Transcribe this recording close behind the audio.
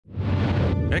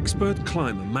Expert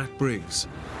climber Matt Briggs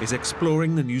is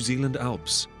exploring the New Zealand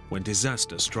Alps when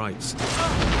disaster strikes.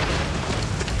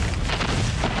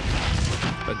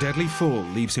 A deadly fall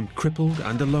leaves him crippled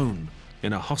and alone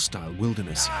in a hostile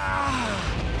wilderness.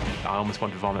 I almost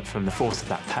want to vomit from the force of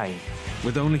that pain.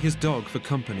 With only his dog for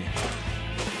company.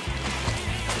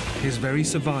 His very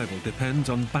survival depends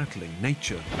on battling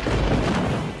nature,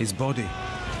 his body,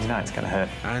 You know it's going to hurt.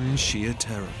 and sheer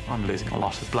terror. I'm losing a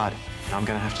lot of blood. I'm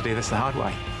going to have to do this the hard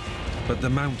way. But the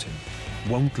mountain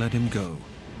won't let him go.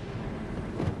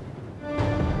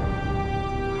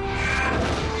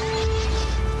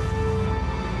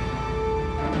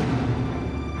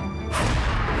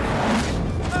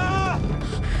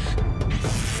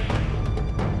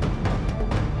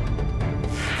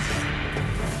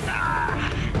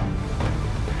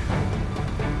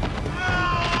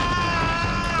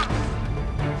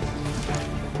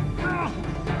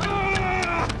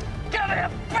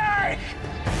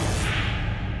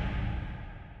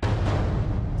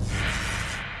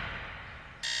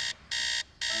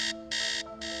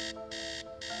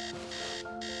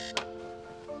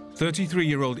 The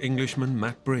 33-year-old Englishman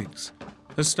Matt Briggs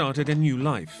has started a new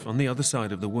life on the other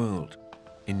side of the world,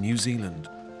 in New Zealand.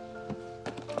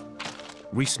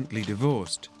 Recently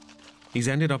divorced, he's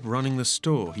ended up running the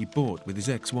store he bought with his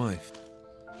ex-wife.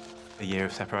 A year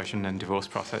of separation and divorce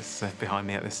process behind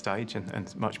me at this stage,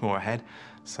 and much more ahead.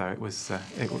 So it was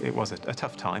a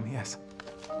tough time, yes.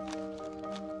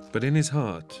 But in his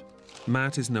heart,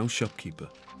 Matt is no shopkeeper.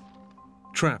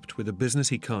 Trapped with a business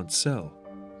he can't sell,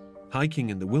 hiking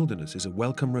in the wilderness is a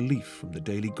welcome relief from the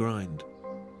daily grind.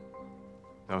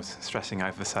 I was stressing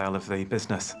over the sale of the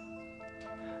business.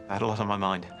 I had a lot on my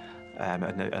mind,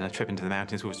 and a trip into the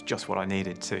mountains was just what I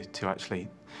needed to actually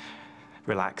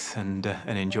relax and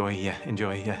enjoy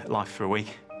life for a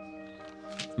week.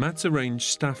 Matt's arranged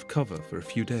staff cover for a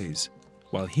few days,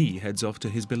 while he heads off to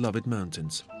his beloved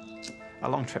mountains. A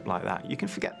long trip like that, you can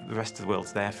forget the rest of the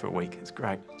world's there for a week. It's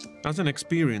great. As an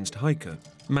experienced hiker,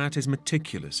 Matt is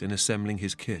meticulous in assembling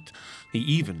his kit. He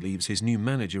even leaves his new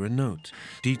manager a note,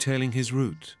 detailing his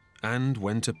route and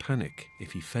when to panic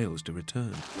if he fails to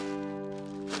return.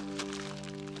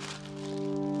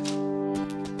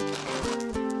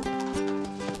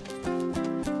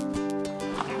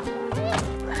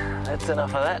 That's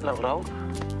enough of that, little dog.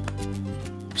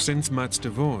 Since Matt's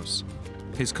divorce,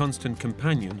 his constant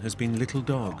companion has been Little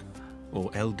Dog, or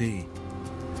LD.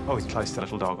 Always close to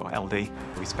Little Dog, or LD.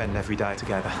 We spend every day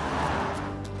together.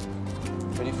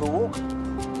 Ready for a walk?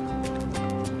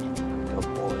 Good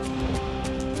boy.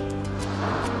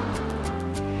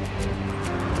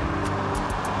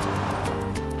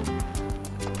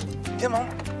 Come on.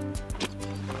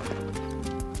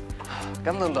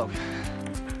 Come, little dog.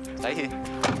 Stay here.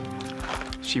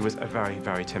 She was a very,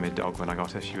 very timid dog when I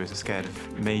got her. She was scared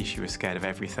of me, she was scared of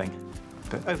everything.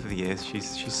 But over the years, she's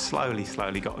slowly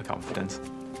got the confidence.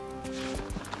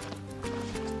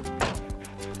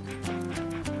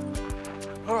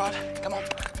 All right, come on.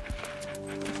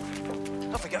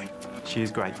 Off we go. She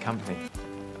is great company.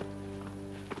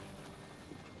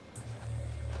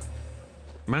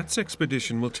 Matt's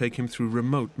expedition will take him through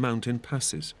remote mountain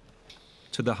passes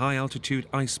to the high-altitude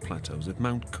ice plateaus of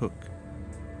Mount Cook,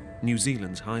 New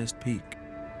Zealand's highest peak.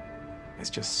 It's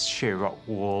just sheer rock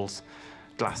walls,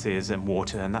 glaciers and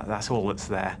water, and that's all that's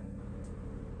there.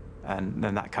 And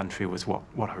then that country was what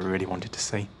I really wanted to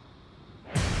see.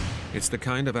 It's the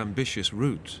kind of ambitious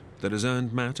route that has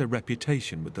earned Matt a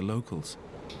reputation with the locals.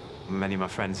 Many of my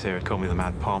friends here had called me the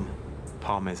Mad Pom.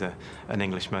 Pom is an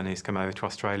Englishman who's come over to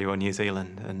Australia or New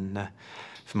Zealand, and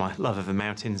for my love of the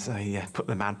mountains, they put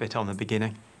the mad bit on the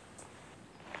beginning.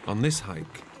 On this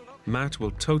hike, Matt will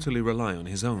totally rely on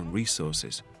his own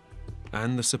resources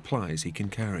and the supplies he can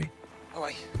carry.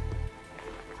 Away.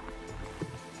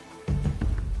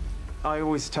 I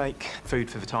always take food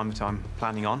for the time that I'm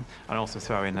planning on, and also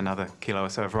throw in another kilo or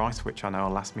so of rice, which I know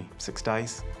will last me 6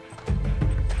 days.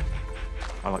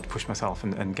 I like to push myself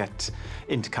and get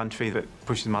into country that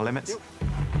pushes my limits.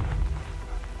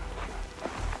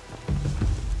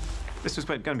 This was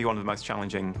going to be one of the most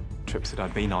challenging trips that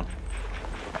I've been on.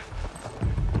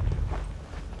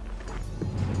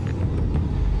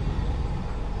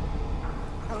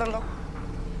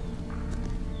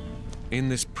 In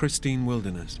this pristine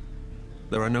wilderness,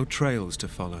 there are no trails to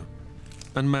follow,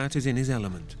 and Matt is in his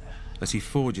element as he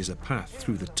forges a path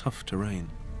through the tough terrain.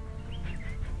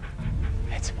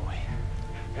 That's a boy.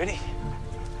 Ready?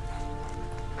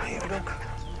 Here we go.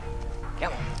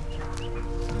 Come on.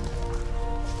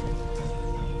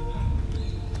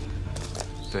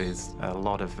 There's a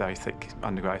lot of very thick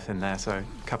undergrowth in there, so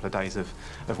a couple of days of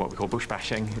what we call bush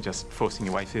bashing, just forcing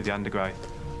your way through the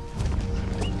undergrowth.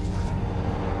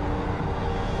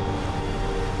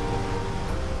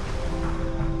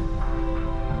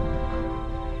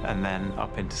 and then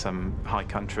up into some high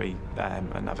country,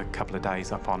 another couple of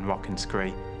days up on rock and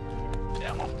scree.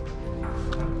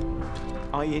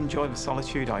 I enjoy the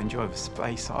solitude, I enjoy the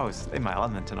space. I was in my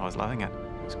element and I was loving it.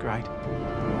 It was great.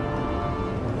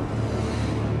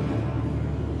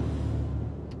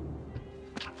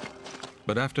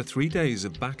 But after 3 days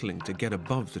of battling to get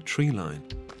above the tree line,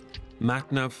 Matt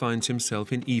now finds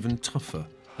himself in even tougher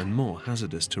and more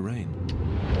hazardous terrain.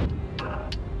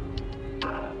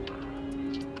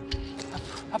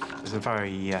 It's a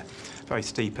very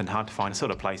steep and hard to find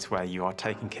sort of place where you are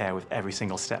taken care with every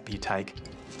single step you take.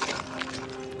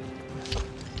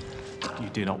 You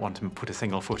do not want to put a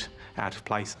single foot out of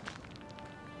place.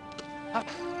 Up.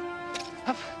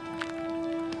 Up.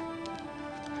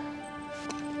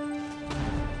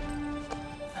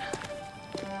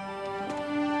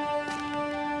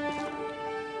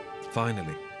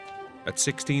 Finally, at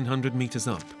 1,600 meters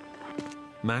up,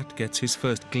 Matt gets his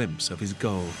first glimpse of his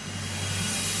goal.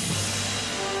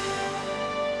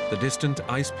 The distant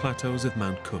ice plateaus of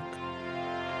Mount Cook.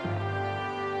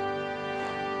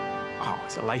 I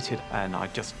was elated, and I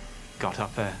just got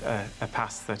up a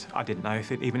pass that I didn't know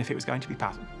even if it was going to be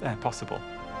possible.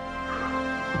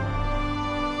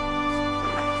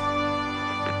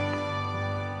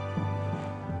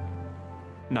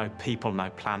 No people, no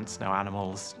plants, no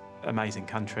animals. Amazing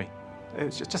country. It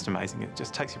was just amazing. It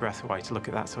just takes your breath away to look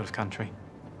at that sort of country.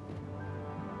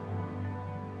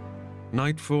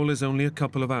 Nightfall is only a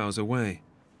couple of hours away,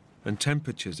 and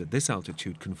temperatures at this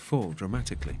altitude can fall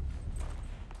dramatically.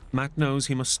 Matt knows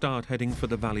he must start heading for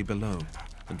the valley below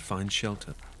and find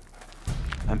shelter.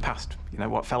 And past,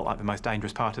 what felt like the most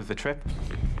dangerous part of the trip.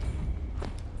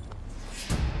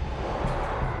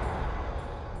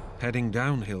 Heading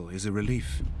downhill is a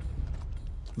relief,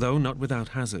 though not without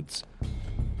hazards,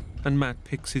 and Matt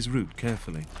picks his route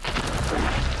carefully.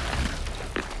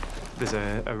 There's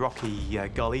a rocky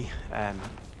gully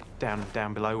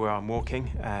down below where I'm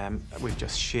walking, with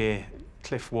just sheer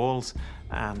cliff walls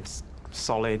and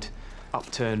solid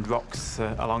upturned rocks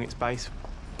along its base.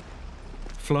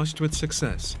 Flushed with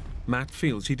success, Matt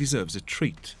feels he deserves a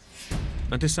treat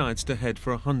and decides to head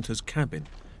for a hunter's cabin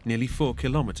nearly 4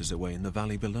 kilometers away in the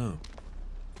valley below.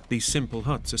 These simple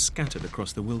huts are scattered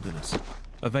across the wilderness,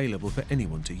 available for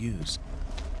anyone to use.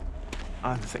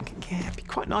 I'm thinking, yeah, it'd be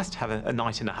quite nice to have a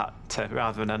night in a hut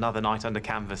rather than another night under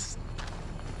canvas.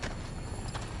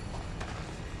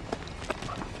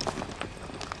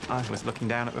 I was looking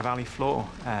down at the valley floor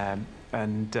and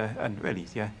really,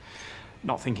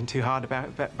 not thinking too hard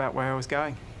about where I was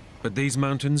going. But these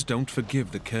mountains don't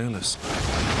forgive the careless.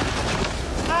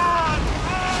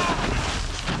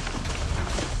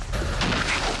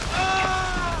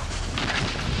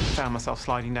 Found myself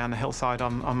sliding down the hillside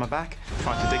on my back,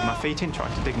 trying to dig my feet in,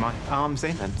 trying to dig my arms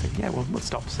in, and think, yeah, we'll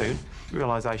stop soon.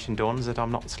 Realisation dawns that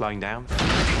I'm not slowing down,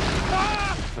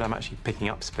 but I'm actually picking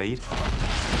up speed.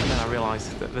 And then I realise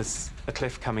that there's a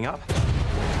cliff coming up.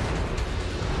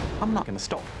 I'm not going to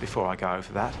stop before I go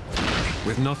over that.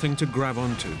 With nothing to grab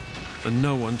onto and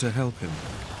no one to help him,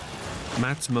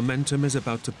 Matt's momentum is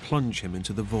about to plunge him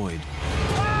into the void.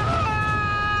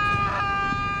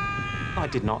 I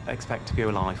did not expect to be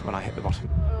alive when I hit the bottom.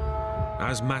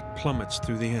 As Matt plummets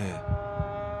through the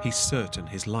air, he's certain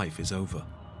his life is over.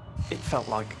 It felt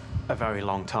like a very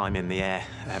long time in the air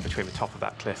between the top of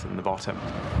that cliff and the bottom.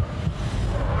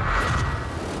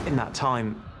 In that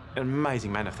time, an amazing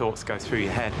amount of thoughts go through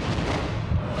your head.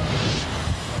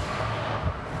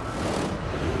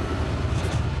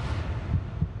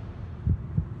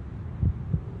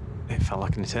 It felt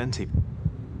like an eternity.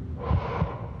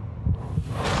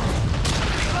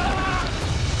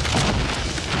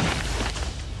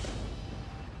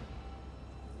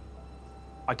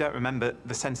 I don't remember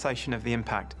the sensation of the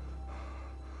impact.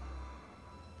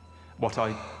 What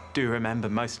I do remember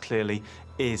most clearly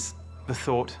is the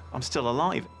thought, I'm still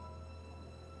alive.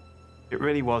 It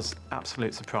really was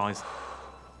absolute surprise.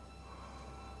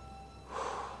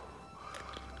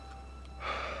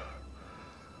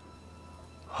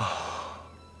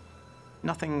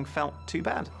 Nothing felt too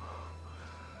bad.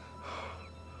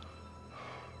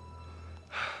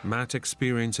 Matt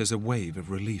experiences a wave of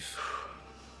relief.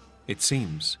 It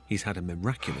seems he's had a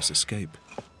miraculous escape.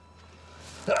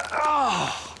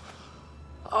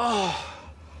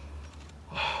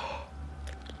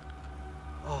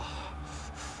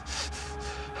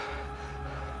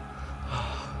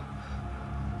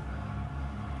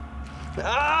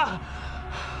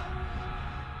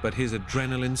 But his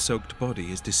adrenaline-soaked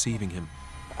body is deceiving him.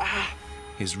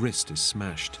 His wrist is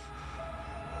smashed.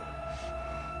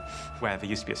 Where there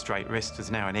used to be a straight wrist,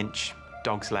 there's now an inch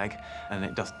dog's leg, and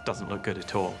it doesn't look good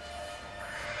at all.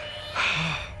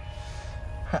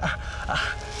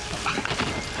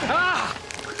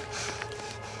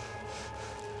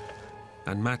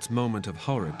 And Matt's moment of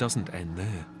horror doesn't end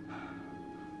there.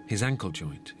 His ankle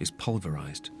joint is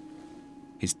pulverized.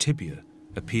 His tibia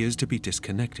appears to be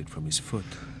disconnected from his foot.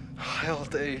 All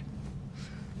day.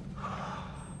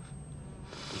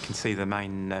 You can see the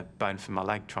main bone from my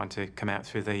leg trying to come out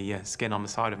through the skin on the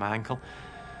side of my ankle.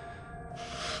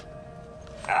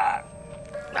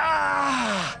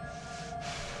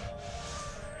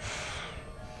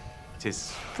 It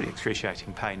is pretty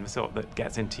excruciating pain, the sort that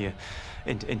gets into your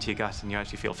gut and you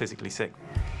actually feel physically sick.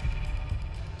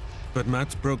 But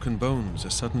Matt's broken bones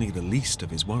are suddenly the least of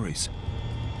his worries.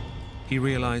 He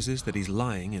realizes that he's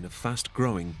lying in a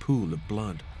fast-growing pool of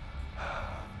blood.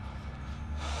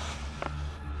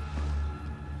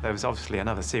 There was obviously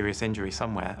another serious injury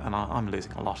somewhere, and I'm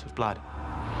losing a lot of blood.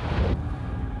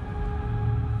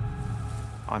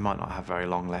 I might not have very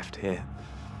long left here.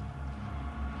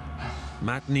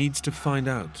 Matt needs to find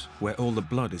out where all the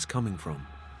blood is coming from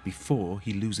before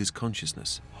he loses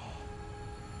consciousness.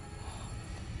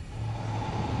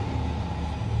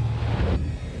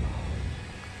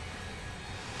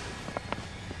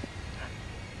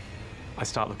 I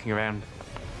start looking around.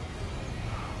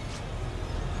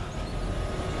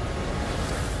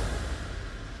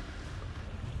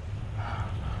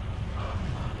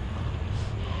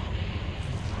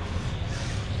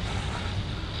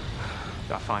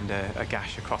 I find a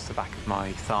gash across the back of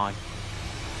my thigh.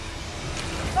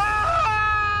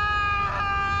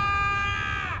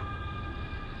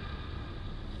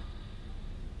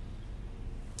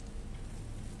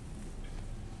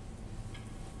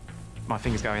 My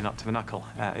finger's going up to the knuckle.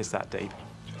 It's that deep.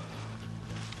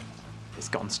 It's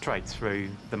gone straight through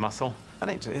the muscle, and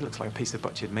it looks like a piece of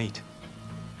butchered meat.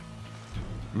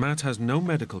 Matt has no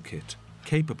medical kit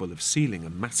capable of sealing a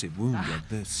massive wound like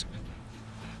this,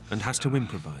 and has to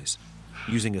improvise,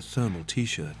 using a thermal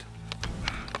T-shirt.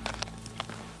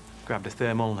 Grabbed a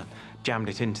thermal and jammed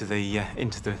it into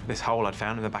this hole I'd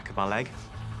found in the back of my leg.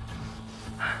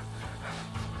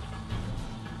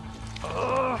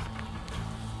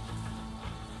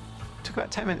 Took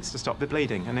about 10 minutes to stop the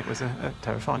bleeding, and it was a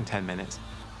terrifying 10 minutes.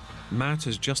 Matt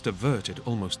has just averted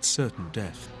almost certain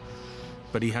death,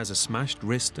 but he has a smashed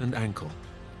wrist and ankle,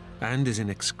 and is in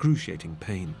excruciating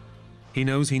pain. He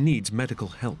knows he needs medical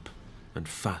help, and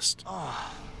fast.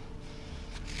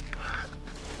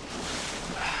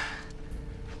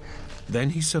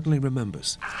 Then he suddenly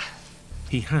remembers.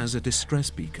 He has a distress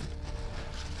beacon.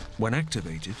 When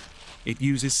activated, it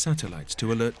uses satellites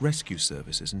to alert rescue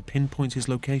services and pinpoint his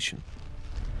location.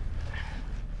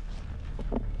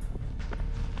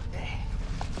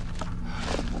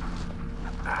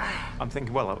 I'm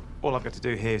thinking, well, all I've got to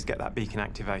do here is get that beacon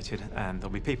activated, and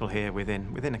there'll be people here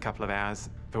within a couple of hours.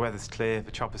 The weather's clear,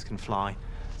 the choppers can fly,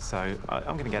 so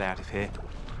I'm going to get out of here.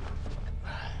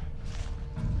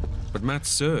 But Matt's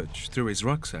search through his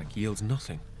rucksack yields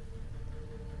nothing.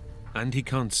 And he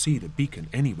can't see the beacon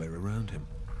anywhere around him.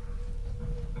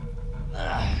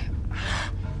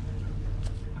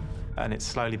 And it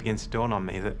slowly begins to dawn on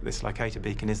me that this locator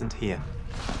beacon isn't here.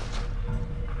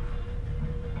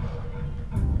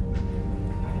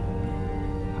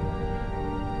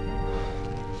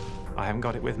 I haven't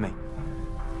got it with me.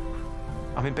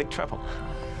 I'm in big trouble.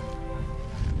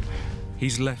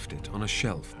 He's left it on a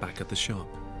shelf back at the shop.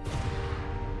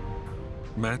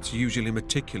 Matt's usually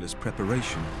meticulous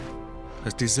preparation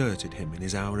has deserted him in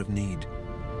his hour of need.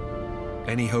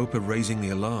 Any hope of raising the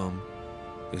alarm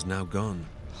is now gone.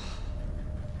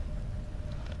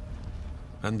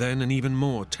 And then an even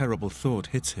more terrible thought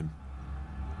hits him.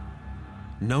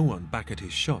 No one back at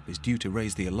his shop is due to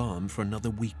raise the alarm for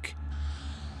another week.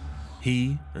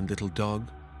 He and little dog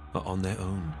are on their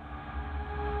own.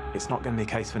 It's not going to be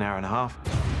a case of an hour and a half.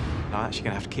 I'm actually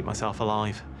going to have to keep myself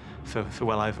alive for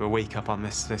well over a week up on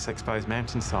this exposed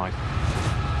mountainside.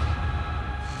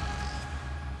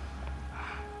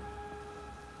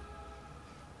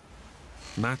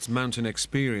 Matt's mountain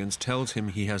experience tells him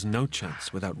he has no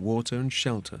chance without water and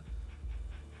shelter.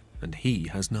 And he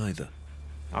has neither.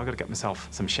 I've got to get myself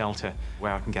some shelter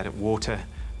where I can get at water,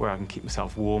 where I can keep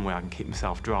myself warm, where I can keep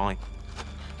myself dry.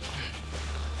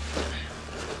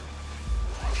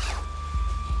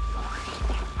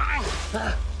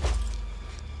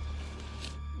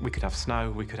 We could have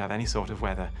snow, we could have any sort of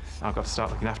weather. I've got to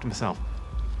start looking after myself.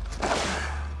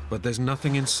 But there's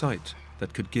nothing in sight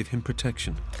that could give him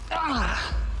protection.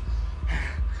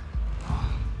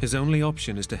 His only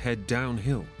option is to head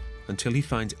downhill until he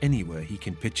finds anywhere he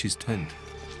can pitch his tent.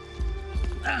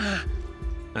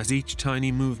 As each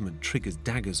tiny movement triggers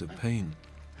daggers of pain,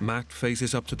 Matt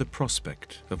faces up to the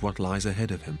prospect of what lies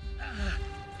ahead of him.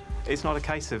 It's not a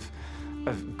case of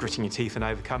gritting your teeth and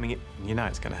overcoming it. You know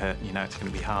it's going to hurt, and you know it's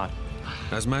going to be hard.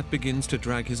 As Matt begins to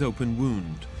drag his open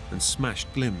wound and smashed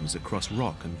limbs across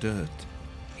rock and dirt,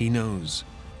 he knows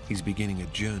he's beginning a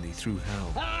journey through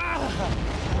hell.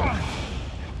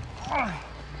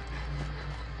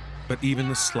 But even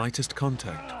the slightest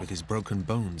contact with his broken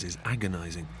bones is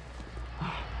agonizing.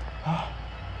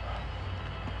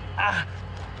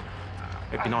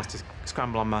 It'd be nice to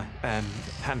scramble on my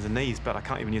hands and knees, but I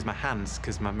can't even use my hands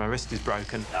because my wrist is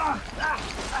broken.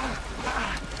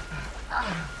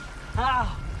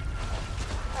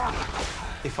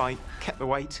 If I kept the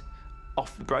weight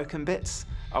off the broken bits,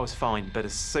 I was fine. But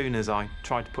as soon as I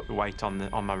tried to put the weight on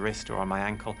my wrist or on my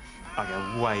ankle, I get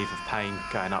a wave of pain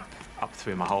going up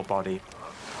through my whole body.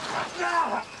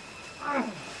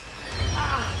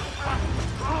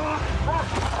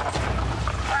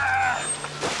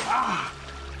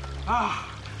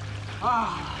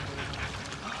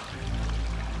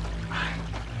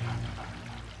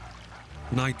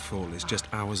 Nightfall is just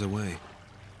hours away,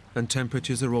 and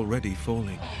temperatures are already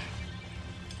falling.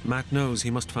 Matt knows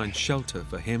he must find shelter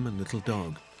for him and little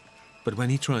dog, but when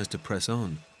he tries to press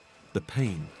on, the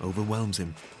pain overwhelms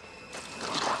him.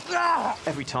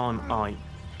 Every time I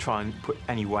try and put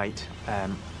any weight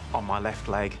on my left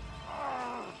leg,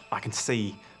 I can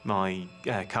see my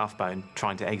calf bone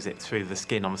trying to exit through the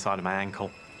skin on the side of my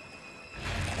ankle.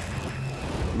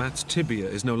 Matt's tibia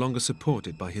is no longer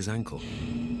supported by his ankle,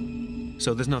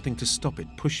 so there's nothing to stop it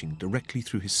pushing directly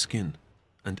through his skin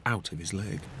and out of his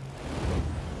leg.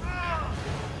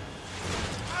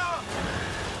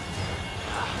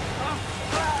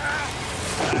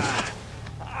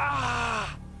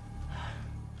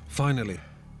 Finally,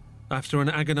 after an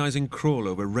agonizing crawl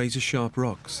over razor-sharp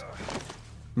rocks,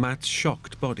 Matt's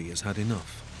shocked body has had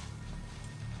enough.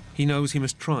 He knows he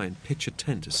must try and pitch a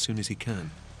tent as soon as he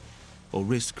can, or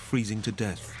risk freezing to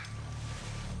death.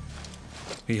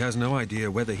 He has no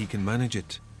idea whether he can manage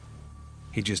it.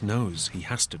 He just knows he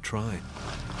has to try.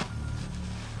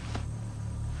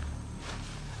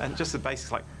 And just the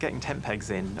basics like getting tent pegs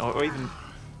in, or even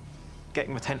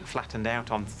getting the tent flattened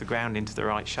out onto the ground into the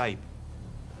right shape,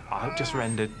 I've just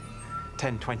rendered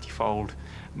 10, 20-fold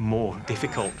more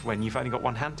difficult when you've only got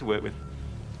one hand to work with.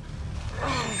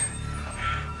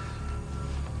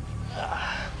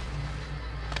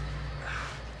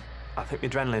 I think the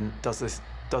adrenaline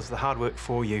does the hard work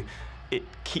for you. It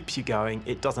keeps you going,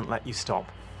 it doesn't let you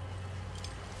stop.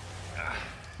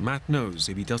 Matt knows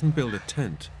if he doesn't build a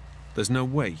tent, there's no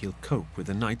way he'll cope with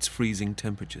the night's freezing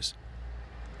temperatures.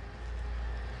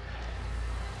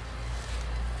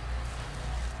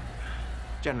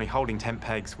 Generally holding tent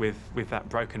pegs with that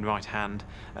broken right hand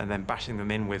and then bashing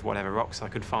them in with whatever rocks I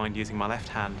could find using my left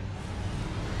hand.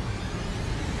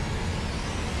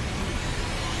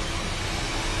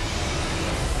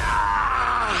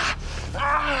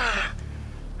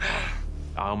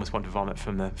 I almost want to vomit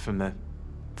from the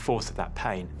force of that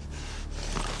pain.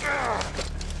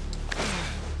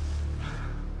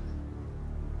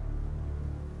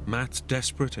 Matt's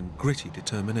desperate and gritty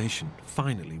determination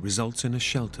finally results in a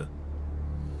shelter.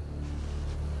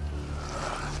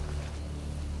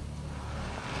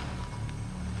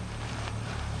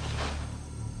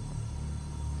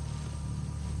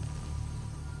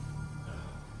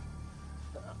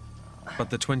 But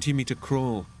the 20-meter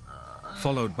crawl,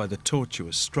 followed by the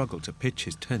tortuous struggle to pitch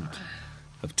his tent,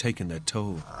 have taken their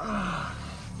toll.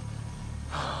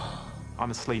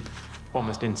 I'm asleep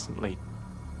almost instantly.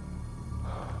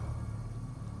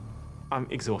 I'm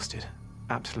exhausted,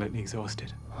 absolutely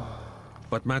exhausted.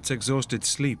 But Matt's exhausted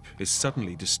sleep is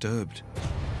suddenly disturbed.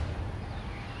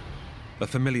 A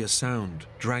familiar sound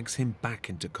drags him back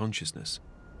into consciousness.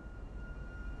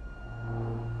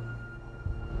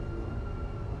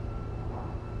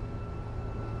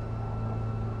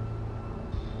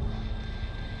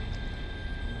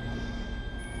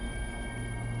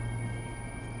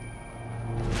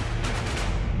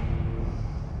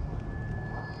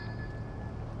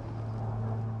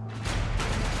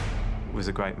 It was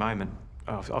a great moment.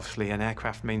 Obviously, an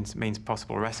aircraft means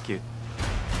possible rescue.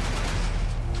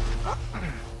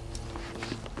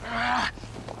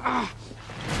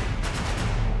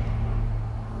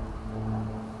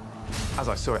 As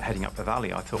I saw it heading up the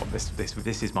valley, I thought,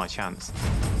 this is my chance.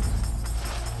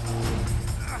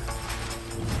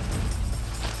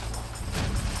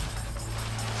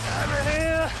 Over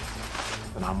here!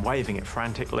 And I'm waving it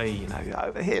frantically, you know,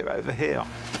 over here, over here.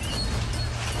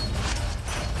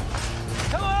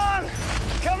 Come on!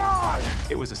 Come on!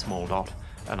 It was a small dot,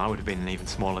 and I would have been an even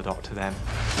smaller dot to them.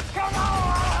 Come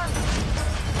on!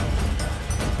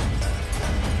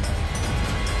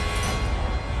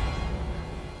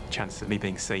 chances of me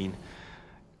being seen,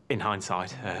 in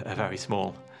hindsight, are very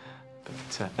small.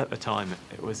 But at the time,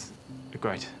 it was a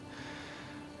great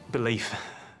belief.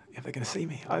 Are they going to see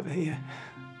me over here?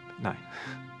 No,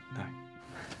 no.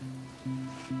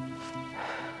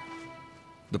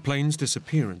 The plane's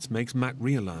disappearance makes Matt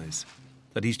realize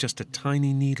that he's just a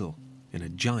tiny needle in a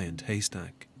giant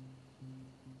haystack.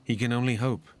 He can only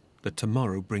hope that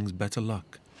tomorrow brings better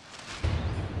luck.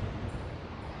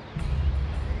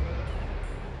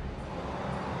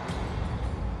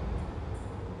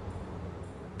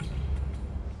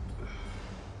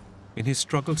 In his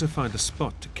struggle to find a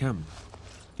spot to camp,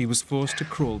 he was forced to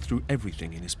crawl through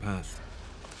everything in his path,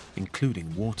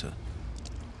 including water.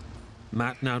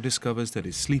 Matt now discovers that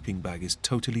his sleeping bag is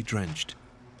totally drenched.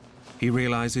 He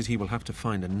realizes he will have to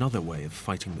find another way of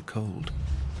fighting the cold.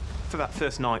 For that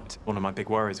first night, one of my big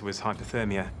worries was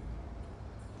hypothermia.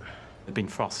 There'd been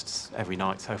frosts every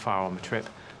night so far on the trip,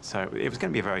 so it was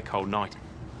going to be a very cold night.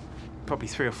 Probably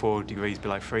 3 or 4 degrees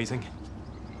below freezing.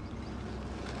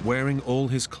 Wearing all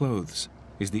his clothes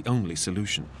is the only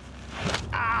solution.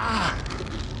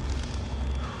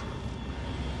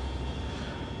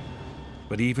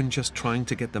 But even just trying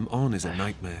to get them on is a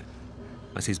nightmare,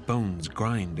 as his bones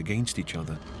grind against each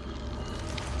other.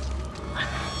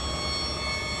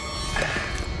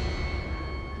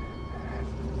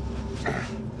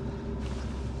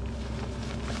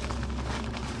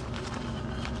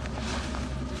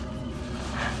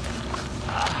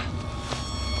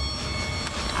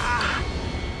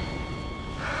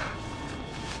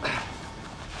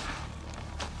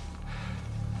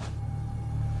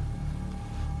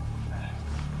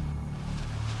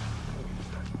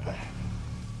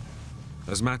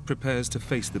 As Matt prepares to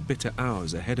face the bitter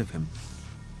hours ahead of him,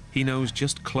 he knows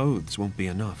just clothes won't be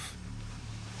enough.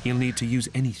 He'll need to use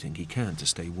anything he can to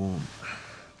stay warm.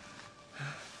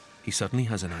 He suddenly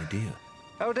has an idea.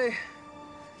 Howdy.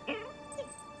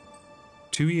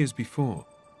 2 years before,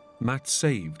 Matt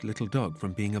saved Little Dog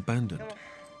from being abandoned.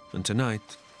 And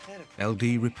tonight, LD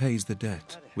repays the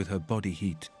debt with her body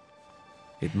heat.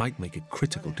 It might make a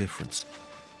critical difference.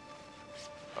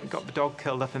 I got the dog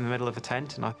curled up in the middle of a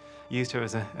tent, and I used her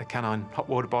as a canine hot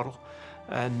water bottle.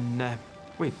 And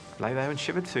we lay there and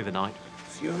shivered through the night.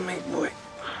 It's you and me, boy.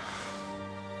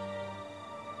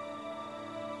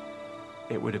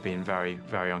 It would have been very,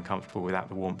 very uncomfortable without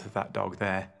the warmth of that dog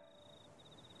there.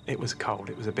 It was cold,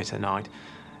 it was a bitter night.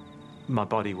 My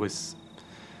body was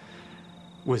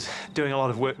doing a lot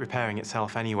of work repairing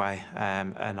itself anyway,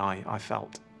 and I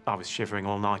felt I was shivering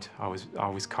all night. I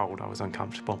was cold, I was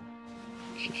uncomfortable.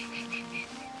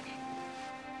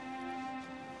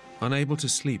 Unable to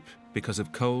sleep because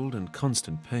of cold and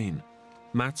constant pain,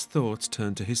 Matt's thoughts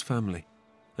turn to his family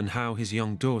and how his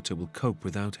young daughter will cope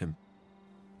without him.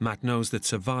 Matt knows that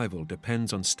survival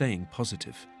depends on staying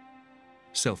positive.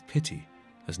 Self-pity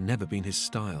has never been his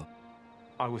style.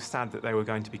 I was sad that they were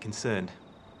going to be concerned.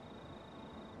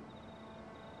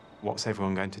 What's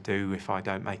everyone going to do if I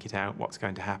don't make it out? What's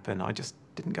going to happen? I just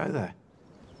didn't go there.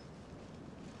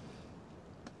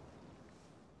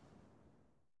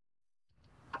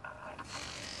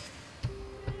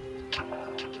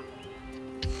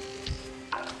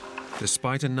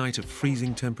 Despite a night of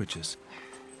freezing temperatures,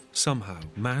 somehow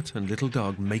Matt and Little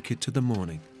Dog make it to the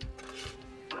morning.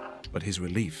 But his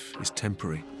relief is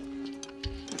temporary.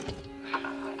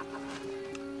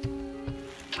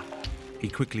 He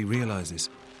quickly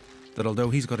realizes that although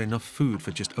he's got enough food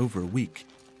for just over a week,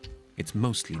 it's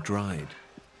mostly dried.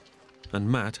 And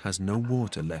Matt has no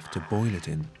water left to boil it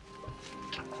in.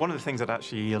 One of the things I'd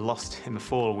actually lost in the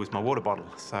fall was my water bottle,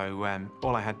 so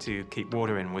all I had to keep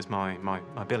water in was my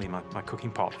billy, my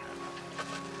cooking pot.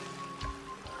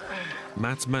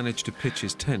 Matt's managed to pitch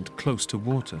his tent close to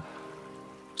water.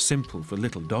 Simple for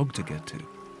Little Dog to get to,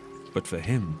 but for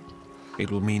him,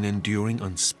 it will mean enduring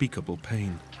unspeakable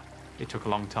pain. It took a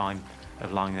long time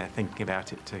of lying there thinking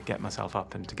about it to get myself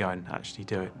up and to go and actually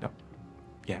do it. No.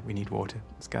 Yeah, we need water.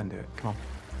 Let's go and do it. Come on.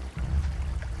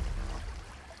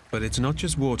 But it's not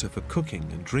just water for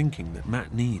cooking and drinking that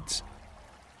Matt needs.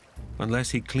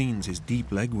 Unless he cleans his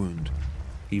deep leg wound,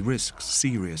 he risks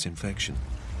serious infection.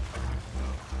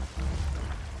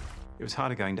 It was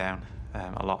harder going down,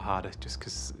 a lot harder, just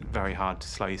because it's very hard to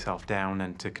slow yourself down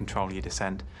and to control your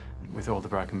descent with all the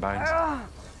broken bones.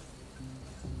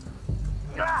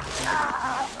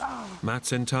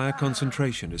 Matt's entire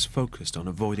concentration is focused on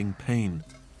avoiding pain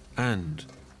and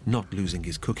not losing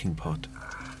his cooking pot.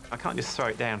 I can't just throw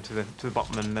it down to the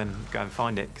bottom and then go and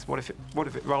find it, because what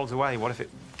if it rolls away? What if it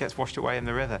gets washed away in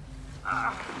the river?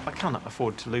 I cannot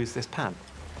afford to lose this pan.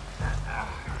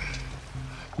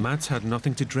 Matt's had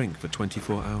nothing to drink for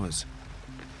 24 hours.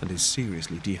 and is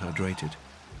seriously dehydrated.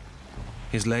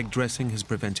 His leg dressing has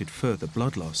prevented further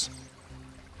blood loss,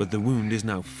 but the wound is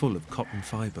now full of cotton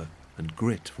fibre and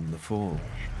grit from the fall.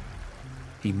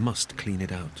 He must clean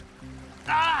it out,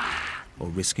 or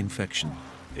risk infection.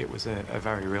 It was a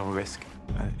very real risk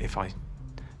if I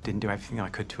didn't do everything I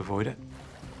could to avoid it.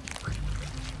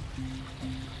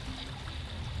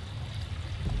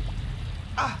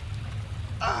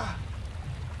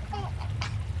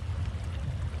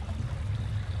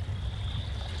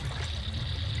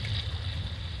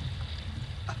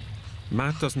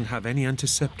 Matt doesn't have any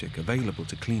antiseptic available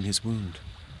to clean his wound.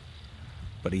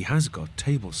 But he has got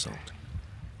table salt,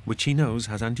 which he knows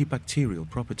has antibacterial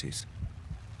properties.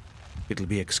 It'll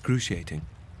be excruciating,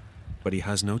 but he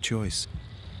has no choice.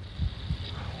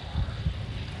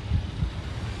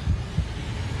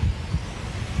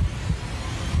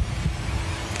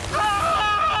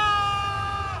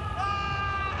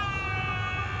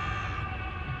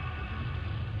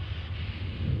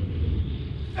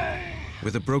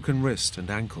 With a broken wrist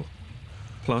and ankle,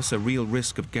 plus a real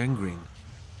risk of gangrene,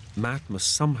 Matt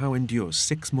must somehow endure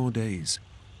 6 more days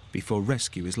before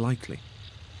rescue is likely,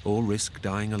 or risk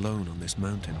dying alone on this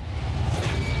mountain.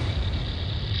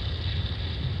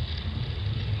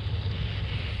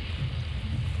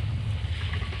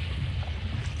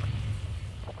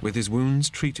 With his wounds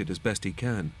treated as best he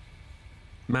can,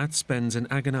 Matt spends an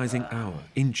agonizing hour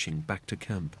inching back to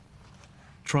camp,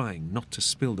 trying not to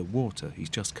spill the water he's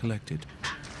just collected.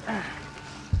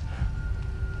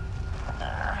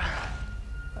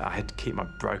 I had to keep my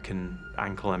broken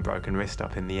ankle and broken wrist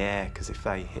up in the air, because if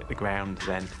they hit the ground,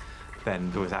 then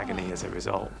there was agony as a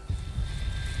result.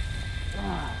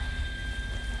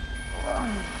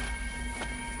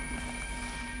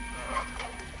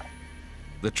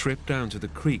 The trip down to the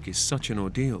creek is such an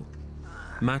ordeal.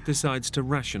 Matt decides to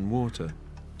ration water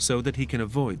so that he can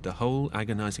avoid the whole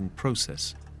agonizing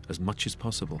process as much as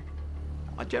possible.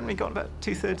 I generally got about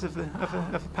 2/3 of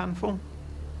a pan full.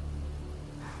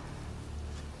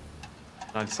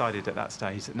 I decided at that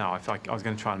stage that no, I was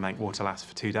going to try and make water last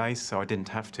for 2 days, so I didn't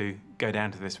have to go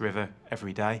down to this river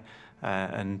every day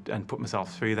and put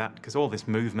myself through that, because all this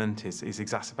movement is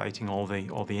exacerbating all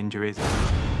the injuries.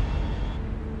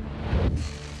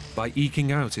 By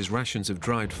eking out his rations of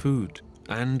dried food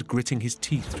and gritting his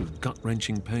teeth through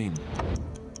gut-wrenching pain,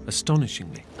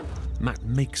 astonishingly, Matt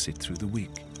makes it through the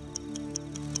week.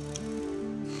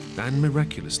 And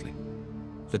miraculously,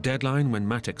 the deadline when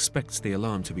Matt expects the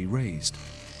alarm to be raised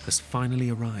has finally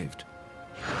arrived.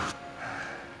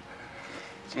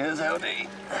 Cheers, LD.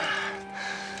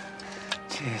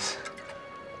 Cheers.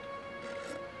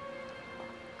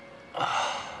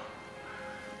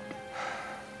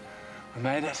 We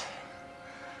made it.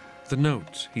 The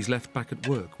note he's left back at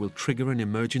work will trigger an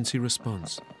emergency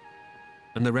response,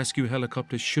 and the rescue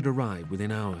helicopter should arrive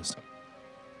within hours.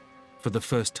 For the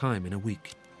first time in a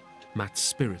week, Matt's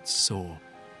spirits soar.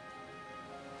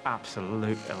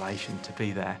 Absolute elation to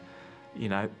be there. You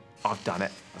know, I've done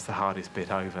it. That's the hardest bit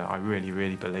over. I really,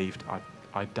 really believed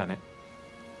I'd done it.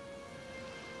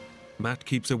 Matt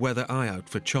keeps a weather eye out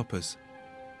for choppers.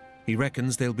 He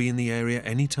reckons they'll be in the area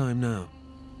any time now.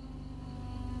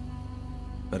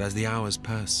 But as the hours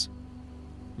pass,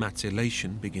 Matt's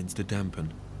elation begins to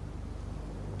dampen.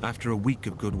 After a week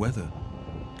of good weather,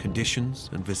 conditions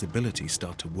and visibility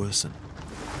start to worsen.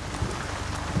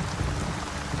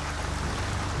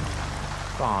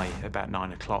 By about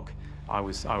 9 o'clock, I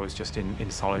was just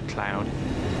in solid cloud.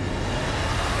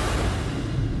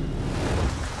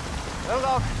 Little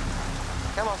dog,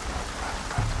 come on.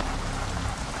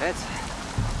 It's.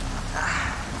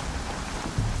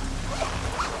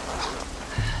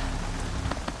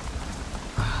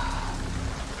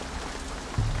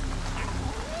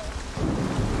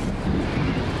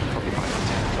 Probably by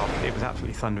 10 o'clock, it was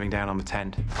absolutely thundering down on the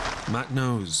tent. Matt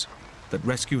knows that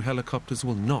rescue helicopters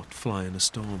will not fly in a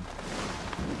storm.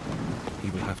 He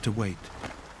will have to wait.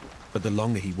 But the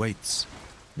longer he waits,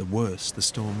 the worse the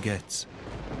storm gets.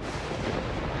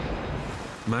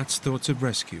 Matt's thoughts of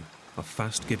rescue are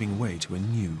fast giving way to a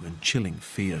new and chilling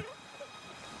fear.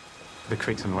 The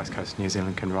creeks on the west coast of New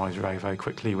Zealand can rise very, very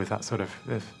quickly with that sort of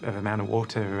amount of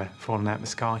water falling out of the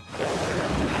sky.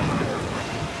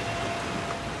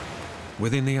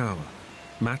 Within the hour,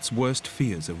 Matt's worst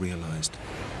fears are realized.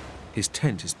 His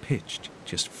tent is pitched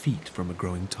just feet from a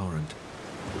growing torrent.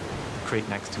 The creek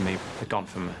next to me had gone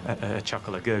from a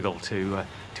chuckle, a gurgle, to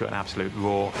an absolute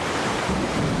roar.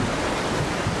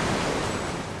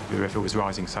 The river was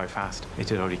rising so fast, it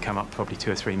had already come up probably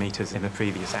 2 or 3 meters in the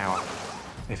previous hour.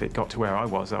 If it got to where I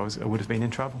would have been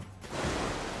in trouble.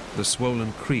 The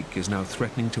swollen creek is now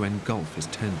threatening to engulf his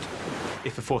tent.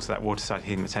 If the force of that water started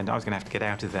hitting the tent, I was going to have to get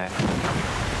out of there.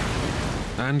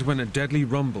 And when a deadly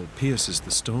rumble pierces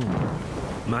the storm,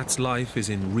 Matt's life is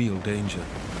in real danger.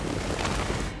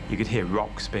 You could hear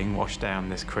rocks being washed down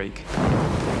this creek.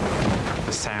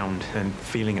 The sound and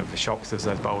feeling of the shocks as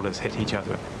those boulders hit each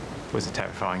other was a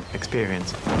terrifying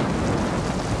experience.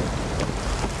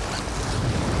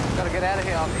 Gotta get out of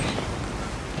here,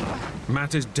 Alfie.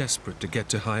 Matt is desperate to get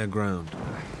to higher ground.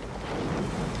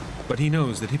 But he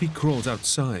knows that if he crawls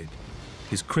outside,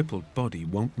 his crippled body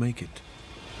won't make it.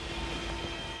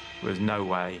 There was no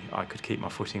way I could keep my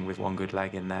footing with one good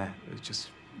leg in there. It was just,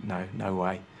 no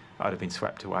way. I'd have been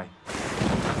swept away.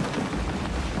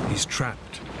 He's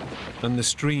trapped, and the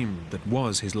stream that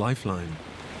was his lifeline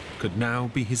could now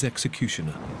be his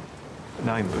executioner.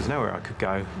 Knowing there was nowhere I could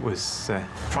go was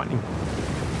frightening.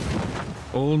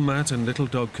 All Matt and Little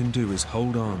Dog can do is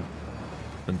hold on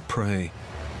and pray.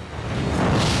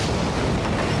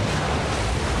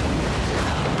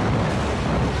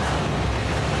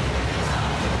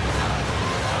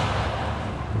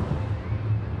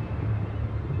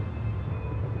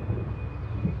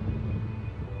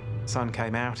 The sun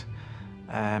came out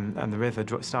and the river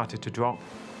started to drop.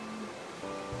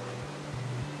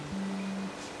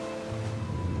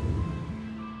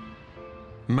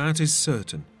 Matt is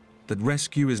certain that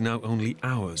rescue is now only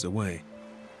hours away.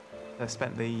 I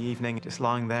spent the evening just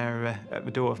lying there at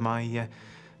the door of my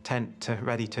tent,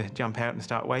 ready to jump out and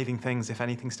start waving things if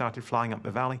anything started flying up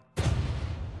the valley.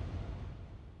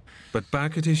 But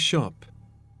back at his shop,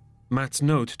 Matt's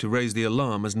note to raise the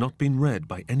alarm has not been read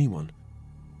by anyone.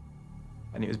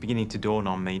 And it was beginning to dawn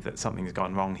on me that something's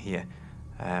gone wrong here.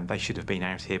 They should have been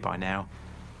out here by now,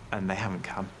 and they haven't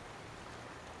come.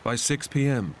 By 6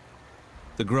 p.m.,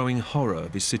 the growing horror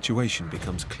of his situation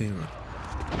becomes clearer.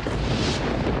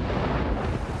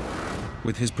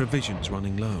 With his provisions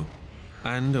running low,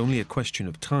 and only a question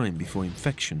of time before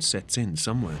infection sets in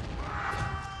somewhere,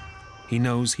 he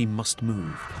knows he must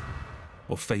move,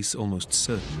 or face almost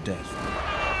certain death.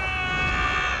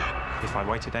 If I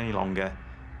waited any longer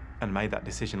and made that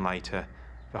decision later,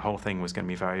 the whole thing was going to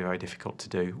be very, very difficult to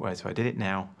do. Whereas if I did it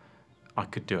now, I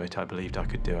could do it. I believed I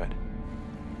could do it.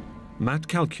 Matt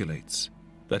calculates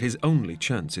that his only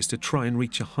chance is to try and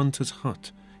reach a hunter's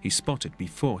hut he spotted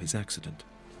before his accident.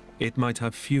 It might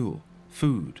have fuel,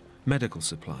 food, medical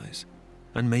supplies,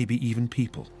 and maybe even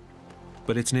people.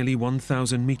 But it's nearly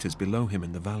 1,000 meters below him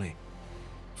in the valley.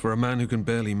 For a man who can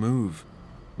barely move,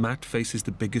 Matt faces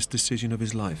the biggest decision of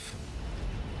his life.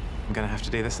 I'm going to have to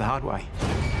do this the hard way.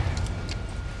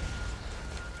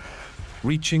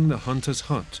 Reaching the hunter's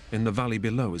hut in the valley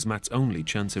below is Matt's only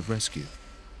chance of rescue.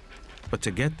 But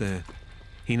to get there,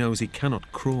 he knows he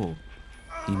cannot crawl.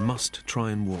 He must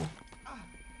try and walk.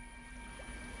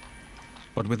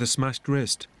 But with a smashed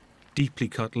wrist, deeply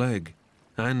cut leg,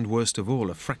 and worst of all,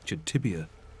 a fractured tibia,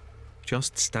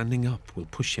 just standing up will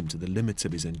push him to the limits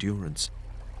of his endurance.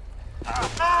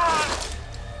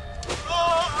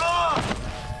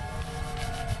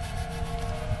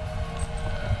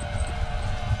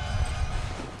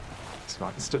 So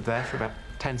I stood there for about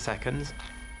 10 seconds.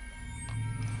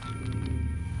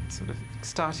 Sort of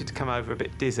started to come over a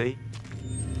bit dizzy.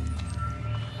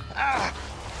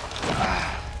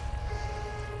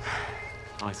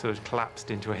 I sort of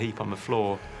collapsed into a heap on the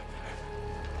floor.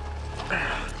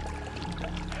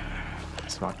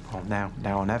 It's like, well,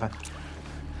 now or never.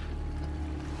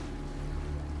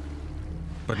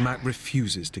 But Matt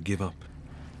refuses to give up.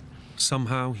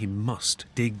 Somehow he must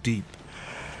dig deep.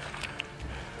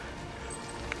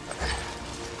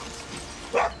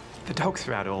 The dog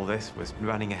throughout all this was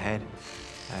running ahead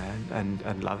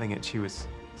and loving it. She was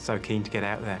so keen to get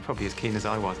out there, probably as keen as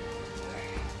I was.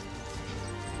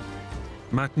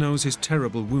 Matt knows his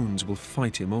terrible wounds will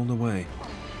fight him all the way.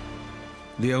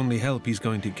 The only help he's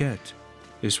going to get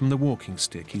is from the walking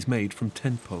stick he's made from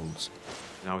tent poles.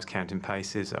 I was counting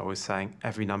paces. I was saying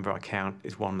every number I count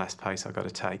is one less pace I've got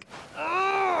to take.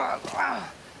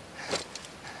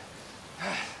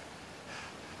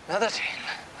 Another 10.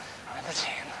 Another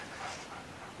 10.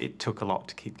 It took a lot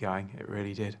to keep going. It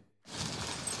really did.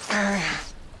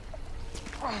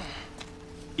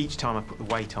 Each time I put the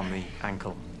weight on the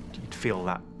ankle, you'd feel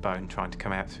that bone trying to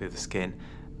come out through the skin,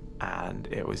 and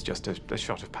it was just a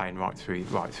shot of pain right through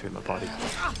my body.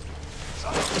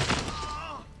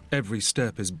 Every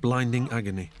step is blinding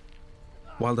agony,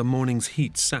 while the morning's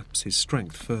heat saps his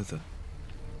strength further.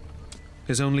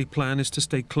 His only plan is to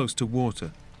stay close to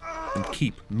water and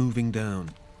keep moving down.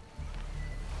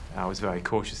 I was very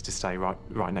cautious to stay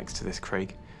right next to this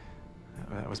creek.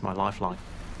 That was my lifeline.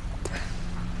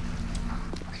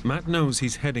 Matt knows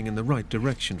he's heading in the right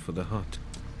direction for the hut.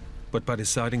 But by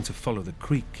deciding to follow the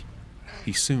creek,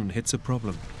 he soon hits a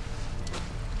problem.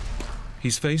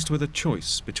 He's faced with a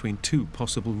choice between two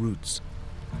possible routes.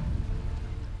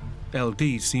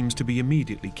 LD seems to be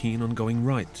immediately keen on going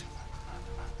right,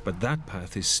 but that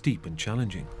path is steep and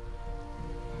challenging.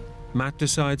 Matt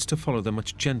decides to follow the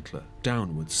much gentler,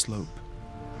 downward slope.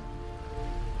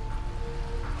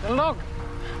 Little dog.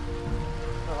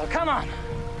 Oh, come on.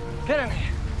 Get in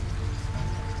here.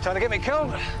 Trying to get me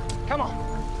killed? Come on.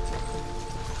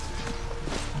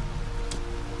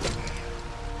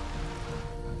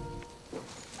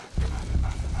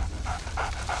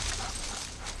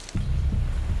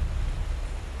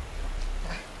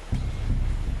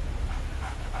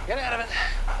 Get out of it.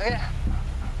 Yeah.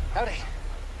 Howdy.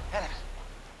 Out of it.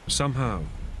 Somehow,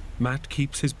 Matt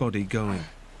keeps his body going,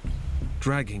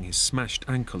 dragging his smashed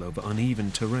ankle over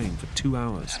uneven terrain for 2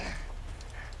 hours.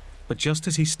 But just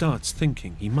as he starts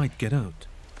thinking he might get out,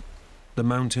 the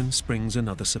mountain springs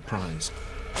another surprise.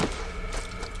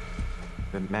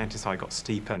 The mountainside got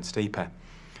steeper and steeper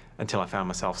until I found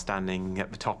myself standing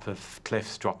at the top of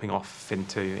cliffs dropping off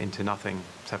into nothing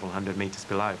several hundred meters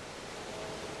below.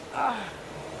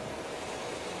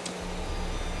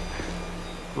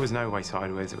 There was no way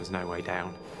sideways, there was no way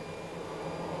down.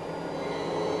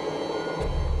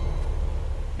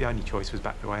 The only choice was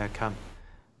back the way I'd come.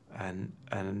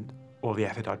 And all the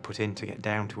effort I'd put in to get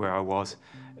down to where I was,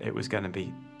 it was going to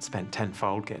be spent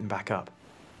tenfold getting back up.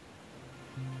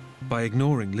 By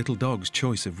ignoring Little Dog's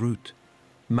choice of route,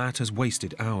 Matt has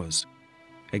wasted hours,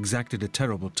 exacted a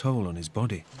terrible toll on his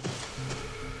body,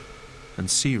 and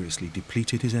seriously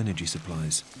depleted his energy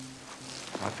supplies.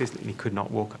 I physically could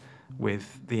not walk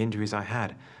with the injuries I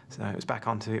had, so it was back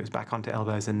onto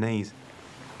elbows and knees.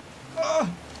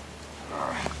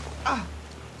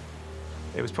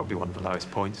 It was probably one of the lowest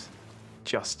points.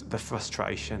 Just the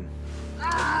frustration. Give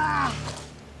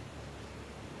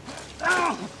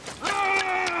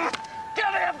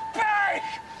me a break!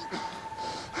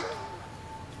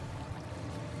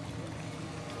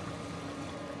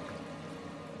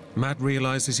 Matt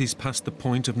realizes he's past the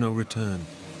point of no return,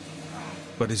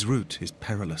 but his route is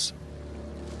perilous.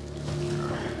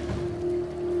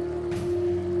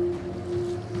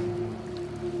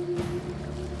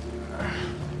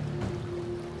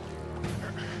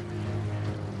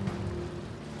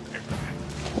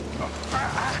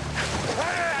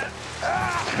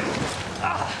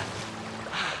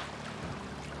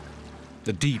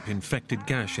 The deep, infected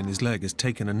gash in his leg has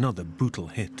taken another brutal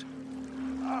hit.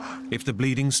 If the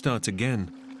bleeding starts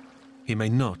again, he may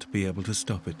not be able to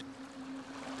stop it.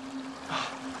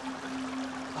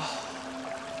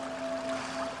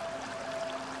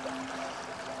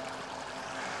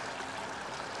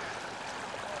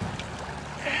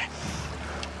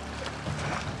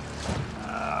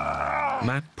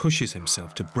 Matt pushes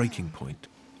himself to breaking point,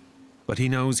 but he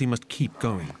knows he must keep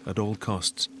going at all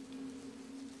costs.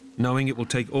 Knowing it will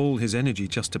take all his energy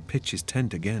just to pitch his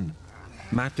tent again,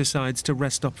 Matt decides to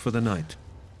rest up for the night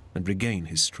and regain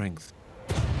his strength.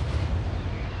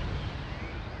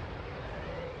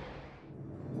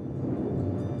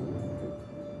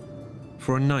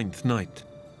 For a 9th night,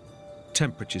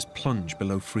 temperatures plunge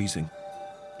below freezing.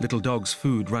 Little Dog's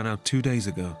food ran out 2 days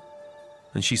ago,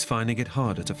 and she's finding it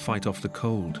harder to fight off the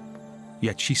cold,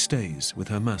 yet she stays with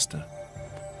her master.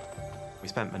 We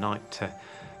spent the night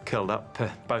curled up,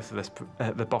 both of us,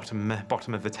 at the bottom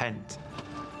of the tent.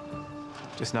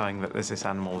 Just knowing that there's this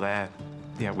animal there,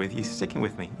 you know, with you, sticking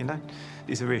with me, you know,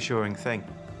 is a reassuring thing.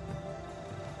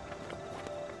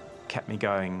 Kept me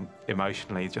going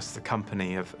emotionally, just the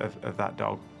company of that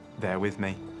dog there with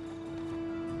me.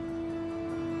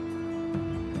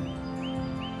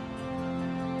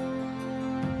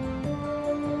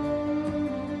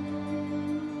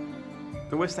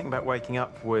 The worst thing about waking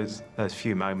up was those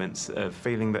few moments of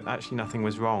feeling that actually nothing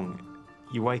was wrong.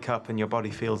 You wake up and your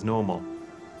body feels normal.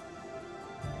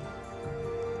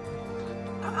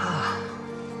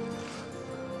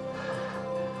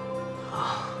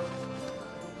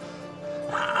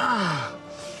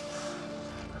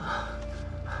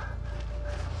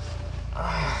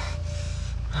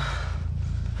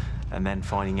 And then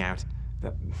finding out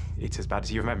that it's as bad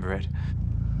as you remember it.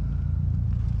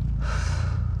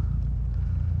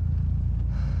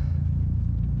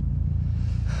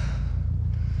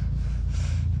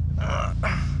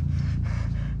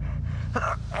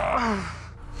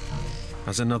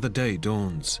 As another day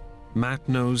dawns, Matt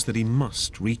knows that he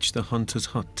must reach the hunter's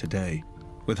hut today.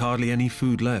 With hardly any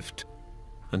food left,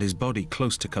 and his body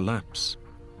close to collapse,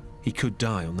 he could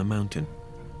die on the mountain.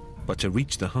 But to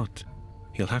reach the hut,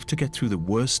 he'll have to get through the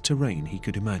worst terrain he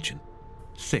could imagine.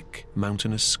 Thick,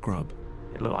 mountainous scrub,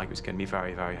 It looked like it was going to be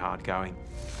very, very hard going.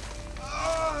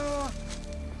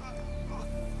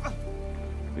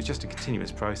 It was just a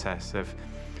continuous process of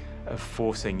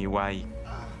forcing your way,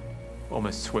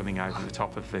 almost swimming over the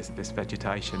top of this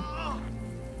vegetation.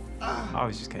 I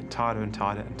was just getting tighter and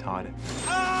tighter and tighter.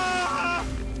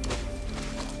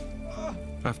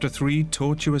 After 3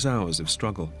 tortuous hours of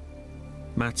struggle,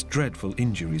 Matt's dreadful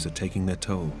injuries are taking their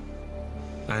toll,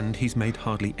 and he's made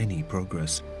hardly any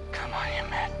progress. Come on, you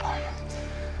mad bum.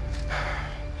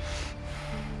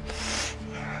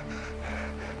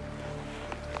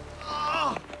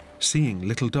 Seeing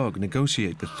little dog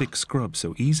negotiate the thick scrub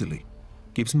so easily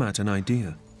gives Matt an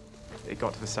idea. It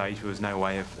got to the stage where there was no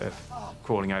way of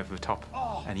crawling over the top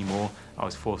anymore. I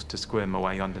was forced to squirm my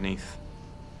way underneath.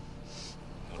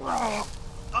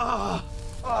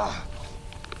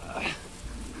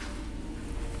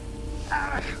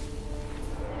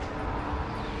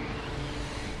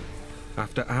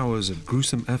 After hours of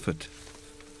gruesome effort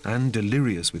and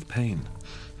delirious with pain,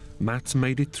 Matt's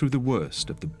made it through the worst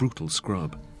of the brutal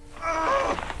scrub.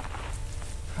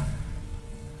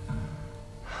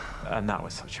 And that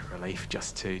was such a relief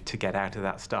just to get out of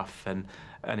that stuff and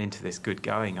into this good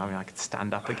going. I mean, I could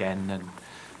stand up again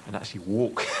and actually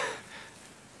walk.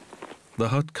 The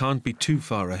hut can't be too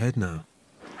far ahead now.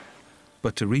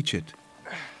 But to reach it,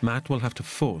 Matt will have to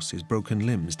force his broken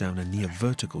limbs down a near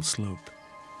vertical slope.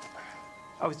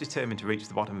 I was determined to reach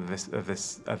the bottom of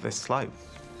this slope.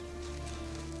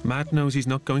 Matt knows he's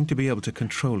not going to be able to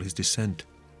control his descent.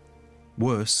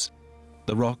 Worse,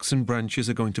 the rocks and branches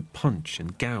are going to punch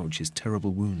and gouge his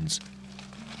terrible wounds.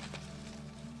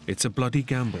 It's a bloody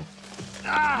gamble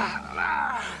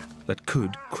that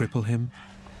could cripple him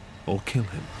or kill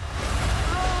him.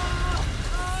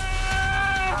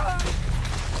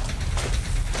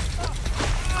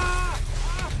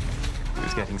 It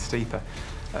was getting steeper,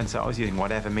 and so I was using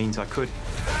whatever means I could.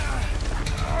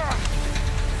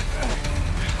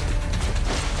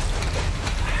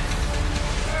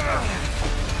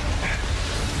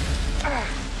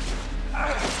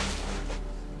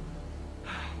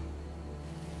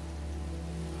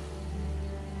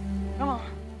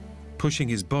 Pushing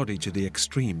his body to the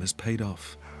extreme has paid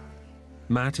off.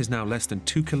 Matt is now less than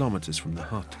 2 kilometers from the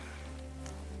hut.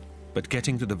 But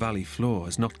getting to the valley floor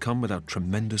has not come without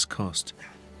tremendous cost.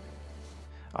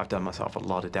 I've done myself a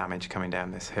lot of damage coming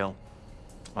down this hill.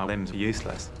 My limbs are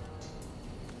useless.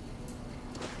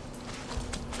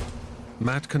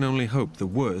 Matt can only hope the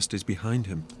worst is behind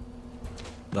him.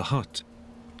 The hut,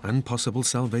 and possible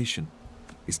salvation,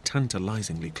 is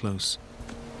tantalizingly close.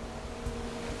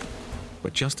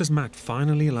 But just as Matt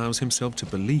finally allows himself to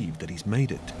believe that he's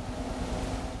made it,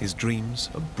 his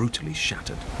dreams are brutally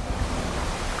shattered.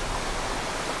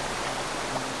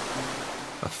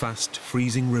 A fast,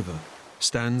 freezing river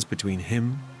stands between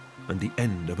him and the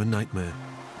end of a nightmare.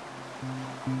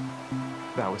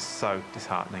 That was so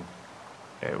disheartening.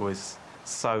 It was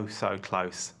so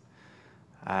close,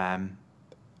 but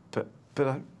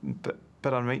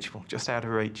unreachable, just out of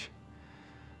reach.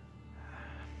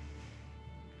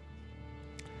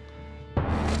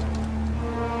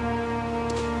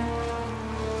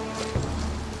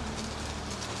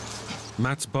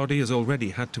 Matt's body has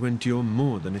already had to endure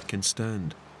more than it can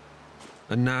stand.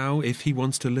 And now, if he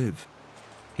wants to live,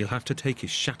 he'll have to take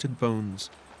his shattered bones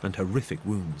and horrific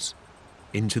wounds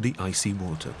into the icy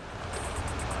water.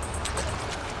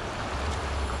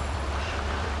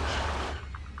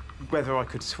 Whether I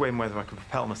could swim, whether I could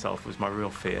propel myself was my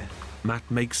real fear. Matt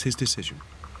makes his decision.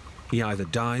 He either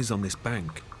dies on this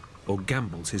bank or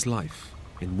gambles his life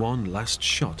in one last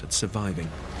shot at surviving.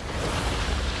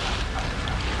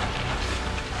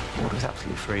 Water was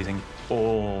absolutely freezing.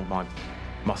 All my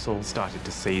muscles started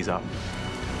to seize up.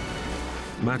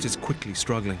 Matt is quickly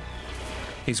struggling.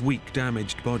 His weak,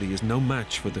 damaged body is no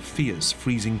match for the fierce,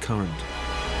 freezing current.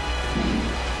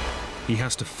 He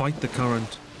has to fight the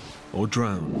current or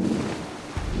drown.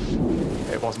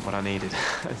 It wasn't what I needed.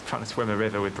 I was trying to swim a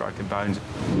river with broken bones.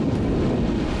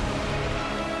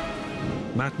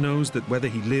 Matt knows that whether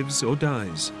he lives or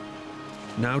dies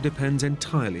now depends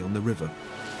entirely on the river,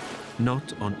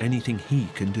 not on anything he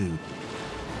can do.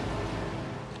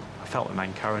 I felt the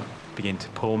main current begin to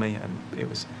pull me, and it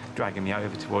was dragging me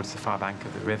over towards the far bank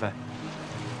of the river.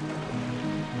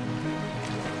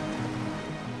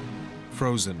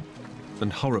 Frozen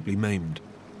and horribly maimed,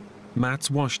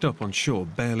 Matt's washed up on shore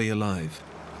barely alive.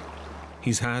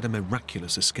 He's had a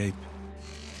miraculous escape.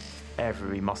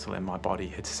 Every muscle in my body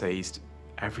had seized.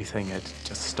 Everything had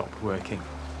just stopped working.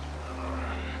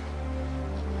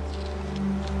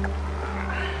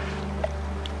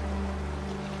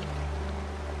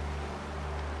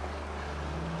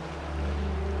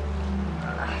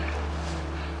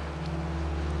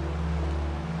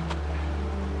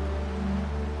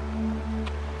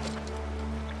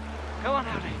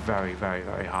 very, very,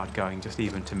 very hard going, just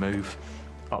even to move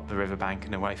up the riverbank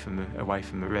and away from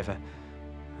the river.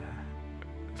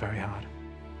 Very hard.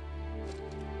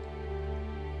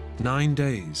 9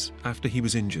 days after he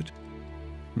was injured,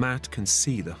 Matt can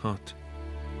see the hut.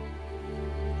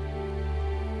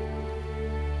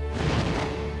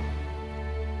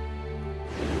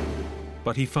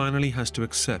 But he finally has to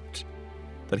accept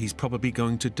that he's probably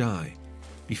going to die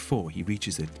before he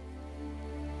reaches it.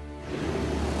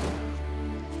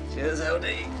 Cheers, LD.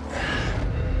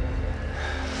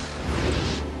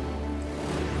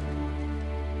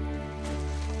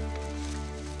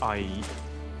 I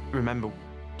remember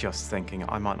just thinking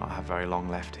I might not have very long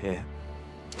left here.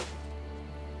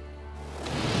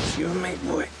 It's you and me,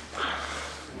 boy.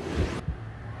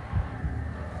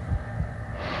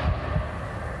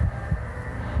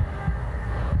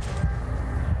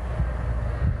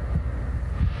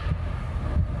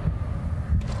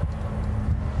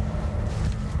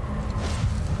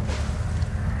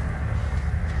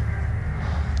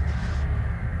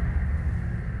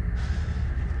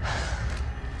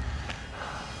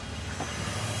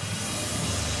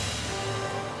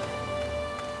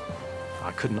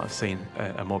 I could not have seen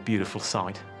a more beautiful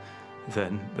sight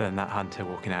than that hunter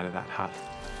walking out of that hut.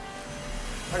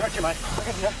 I got you, mate. I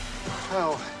got you.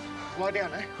 Oh, lie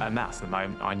down, eh? And that's the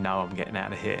moment I know I'm getting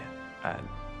out of here. And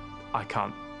I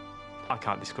can't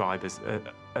describe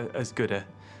as good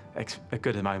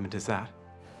a moment as that.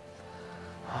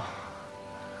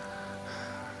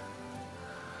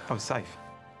 I was safe.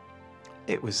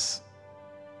 It was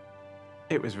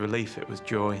relief. It was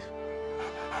joy.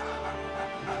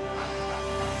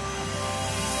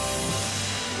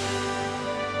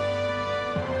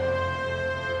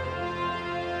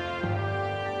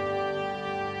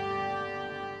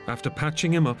 After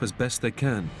patching him up as best they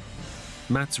can,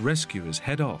 Matt's rescuers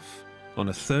head off on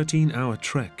a 13-hour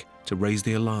trek to raise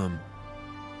the alarm.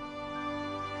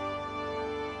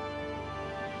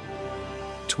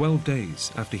 12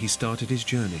 days after he started his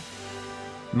journey,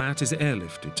 Matt is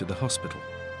airlifted to the hospital,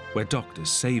 where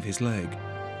doctors save his leg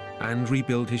and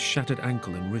rebuild his shattered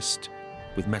ankle and wrist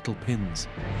with metal pins.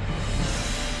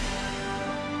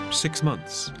 6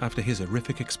 months after his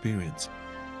horrific experience,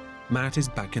 Matt is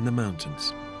back in the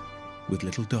mountains with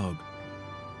little dog.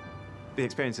 The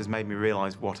experience has made me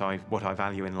realise what I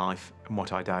value in life and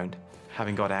what I don't.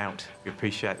 Having got out, you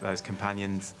appreciate those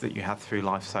companions that you have through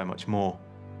life so much more.